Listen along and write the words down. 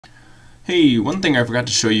Hey, one thing I forgot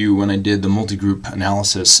to show you when I did the multigroup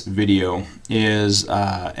analysis video is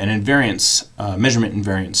an invariance, measurement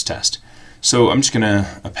invariance test. So I'm just going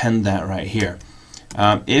to append that right here.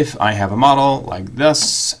 If I have a model like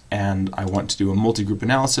this and I want to do a multigroup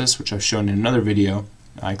analysis, which I've shown in another video,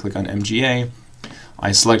 I click on MGA,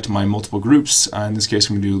 I select my multiple groups. In this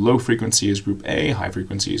case I'm going to do low frequency is group A, high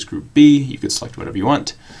frequency is group B. You could select whatever you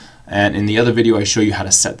want. And in the other video I show you how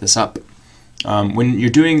to set this up. When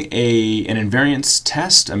you're doing an invariance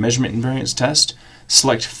test, a measurement invariance test,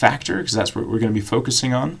 select factor, because that's what we're going to be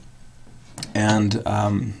focusing on. And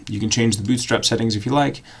you can change the bootstrap settings if you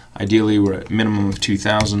like. Ideally we're at minimum of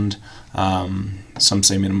 2,000. Some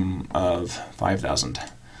say minimum of 5,000.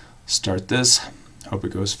 Start this. Hope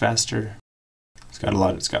it goes faster. It's got a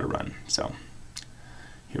lot it's got to run. So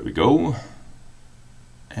here we go.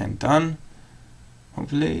 And done.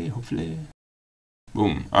 Hopefully.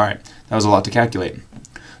 Boom. Alright, that was a lot to calculate.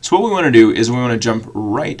 So what we want to do is we want to jump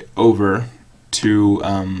right over to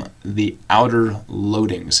the outer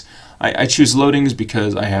loadings. I choose loadings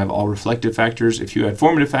because I have all reflective factors. If you had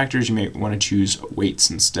formative factors, you may want to choose weights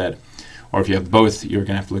instead. Or if you have both, you're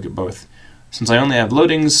going to have to look at both. Since I only have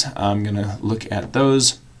loadings, I'm going to look at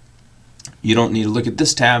those. You don't need to look at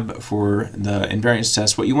this tab for the invariance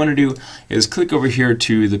test. What you want to do is click over here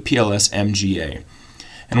to the PLS MGA.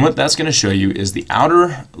 And what that's going to show you is the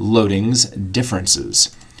outer loadings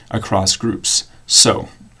differences across groups. So,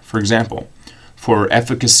 for example, for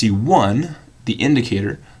efficacy 1, the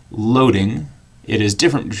indicator, loading, it is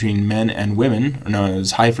different between men and women, or known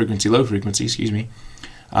as high frequency, low frequency, excuse me,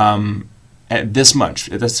 at this much.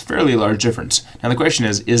 That's a fairly large difference. Now the question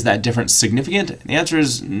is that difference significant? The answer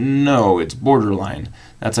is no, it's borderline.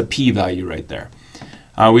 That's a p-value right there.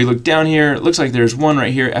 We look down here, it looks like there's one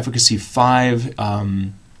right here, efficacy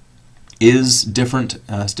 5 is different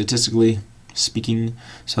statistically speaking,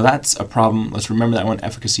 so that's a problem. Let's remember that one,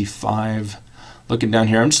 efficacy 5. Looking down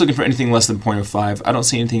here, I'm just looking for anything less than 0.05. I don't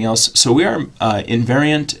see anything else. So we are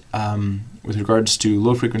invariant with regards to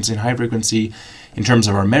low frequency and high frequency in terms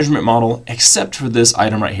of our measurement model, except for this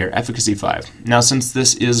item right here, efficacy 5. Now, since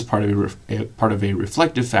this is part of a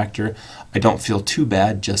reflective factor, I don't feel too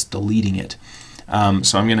bad just deleting it.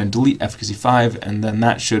 So I'm going to delete efficacy 5, and then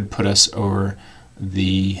that should put us over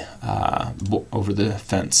the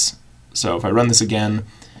fence. So if I run this again,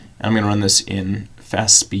 I'm going to run this in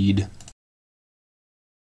fast speed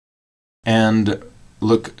and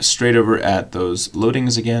look straight over at those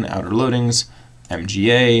loadings again, outer loadings,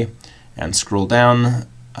 MGA, and scroll down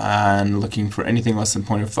and looking for anything less than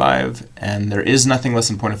 0.05, and there is nothing less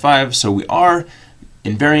than 0.05, so we are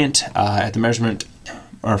invariant at the measurement,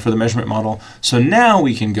 or for the measurement model. So now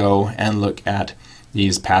we can go and look at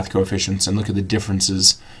these path coefficients and look at the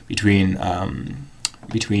differences between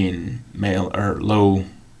male or low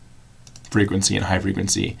frequency and high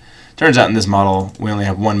frequency. Turns out in this model we only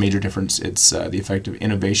have one major difference. It's the effect of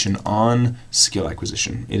innovation on skill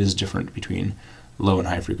acquisition. It is different between low and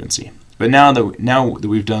high frequency. But now that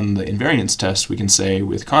we've done the invariance test, we can say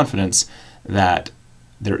with confidence that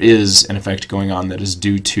there is an effect going on that is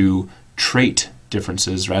due to trait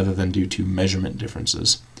differences rather than due to measurement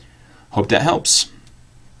differences. Hope that helps.